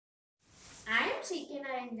C.K.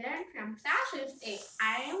 Narendran from class 5A.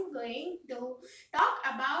 I am going to talk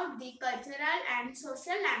about the cultural and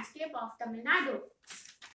social landscape of Tamil Nadu.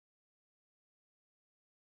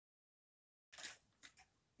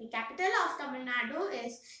 The capital of Tamil Nadu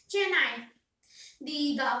is Chennai.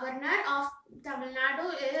 The governor of Tamil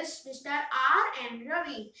Nadu is Mr. R. N.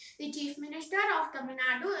 Ravi. The chief minister of Tamil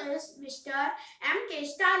Nadu is Mr. M. K.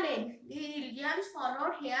 Stalin. The religions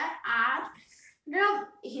followed here are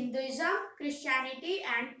Hinduism, Christianity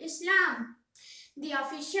and Islam. The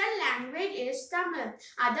official language is Tamil.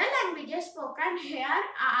 Other languages spoken here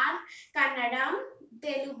are Kannadam,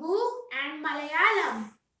 Telugu and Malayalam.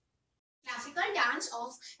 Classical dance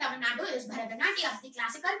of Tamil Nadu is Bharatanatyam. The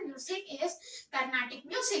classical music is Carnatic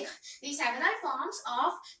music. The several forms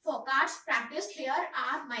of folk arts practiced here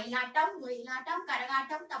are Mailatam,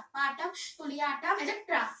 Karagatam, Tappatam, Tuliyatam,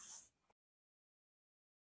 etc.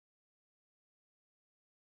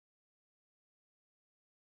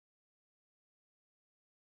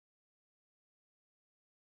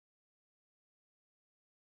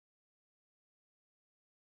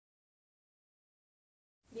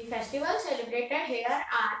 The festivals celebrated here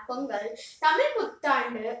are Pongal, Tamil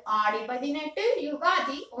Puttandu, Adi Padinettu,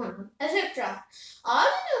 Yugadi, Onam, etc. All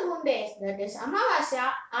the new moon days, that is Amavasya,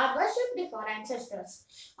 are worshipped for ancestors.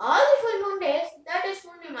 All the full moon days, that is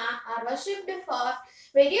Purnima, are worshipped for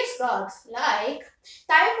various gods like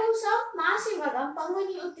Thaipusam, Masimagam,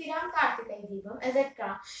 Panguni Uttiram, Kartikai Deepam,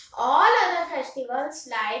 etc. All other festivals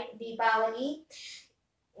like Deepavali,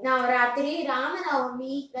 Navaratri,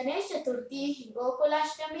 Ramanavami, Ganesh Chaturthi,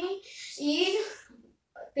 Gokulashtami, Eid,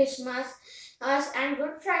 Christmas, and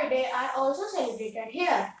Good Friday are also celebrated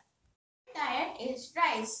here. Diet is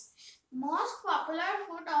rice. Most popular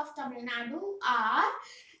food of Tamil Nadu are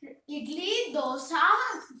idli, dosa,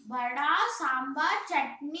 vada, sambar,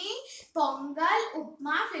 chutney, pongal,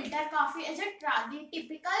 upma, filter coffee, etc. The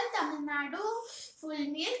typical Tamil Nadu full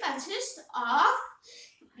meal consists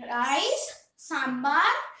of rice,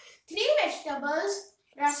 sambar, 3 vegetables,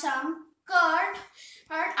 rasam, curd,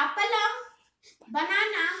 appalam,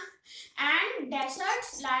 banana, and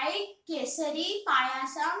desserts like kesari,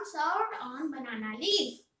 payasam served on banana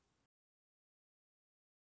leaf.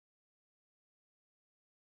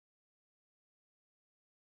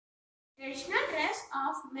 Traditional dress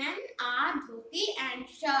of men are dhoti and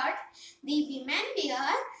shirt. The women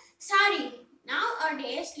wear sari.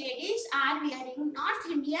 Nowadays, ladies are wearing North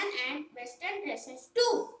Indian and Western dresses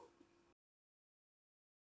too.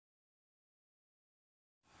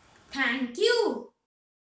 Thank you.